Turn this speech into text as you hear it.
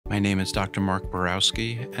name is Dr. Mark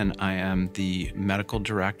Borowsky, and I am the Medical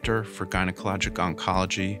Director for Gynecologic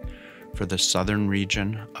Oncology for the southern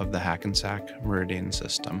region of the Hackensack Meridian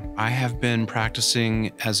System. I have been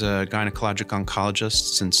practicing as a gynecologic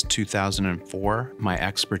oncologist since 2004. My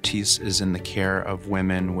expertise is in the care of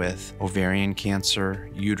women with ovarian cancer,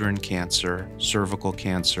 uterine cancer, cervical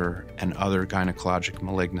cancer, and other gynecologic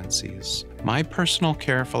malignancies. My personal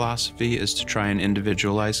care philosophy is to try and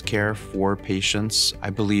individualize care for patients. I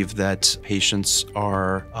believe that patients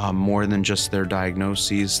are more than just their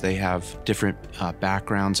diagnoses. They have different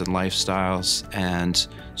backgrounds and lifestyles, and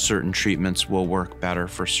certain treatments will work better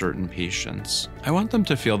for certain patients. I want them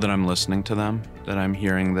to feel that I'm listening to them, that I'm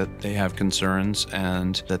hearing that they have concerns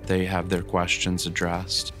and that they have their questions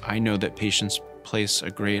addressed. I know that patients place a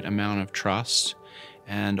great amount of trust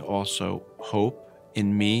and also hope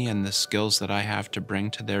in me and the skills that I have to bring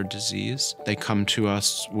to their disease. They come to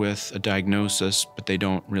us with a diagnosis, but they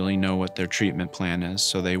don't really know what their treatment plan is.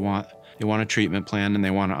 So they want a treatment plan and they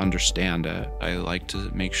want to understand it. I like to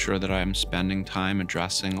make sure that I'm spending time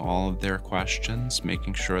addressing all of their questions,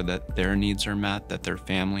 making sure that their needs are met, that their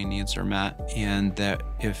family needs are met, and that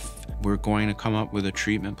if we're going to come up with a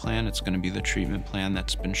treatment plan, it's going to be the treatment plan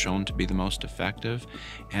that's been shown to be the most effective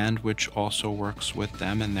and which also works with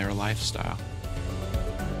them and their lifestyle.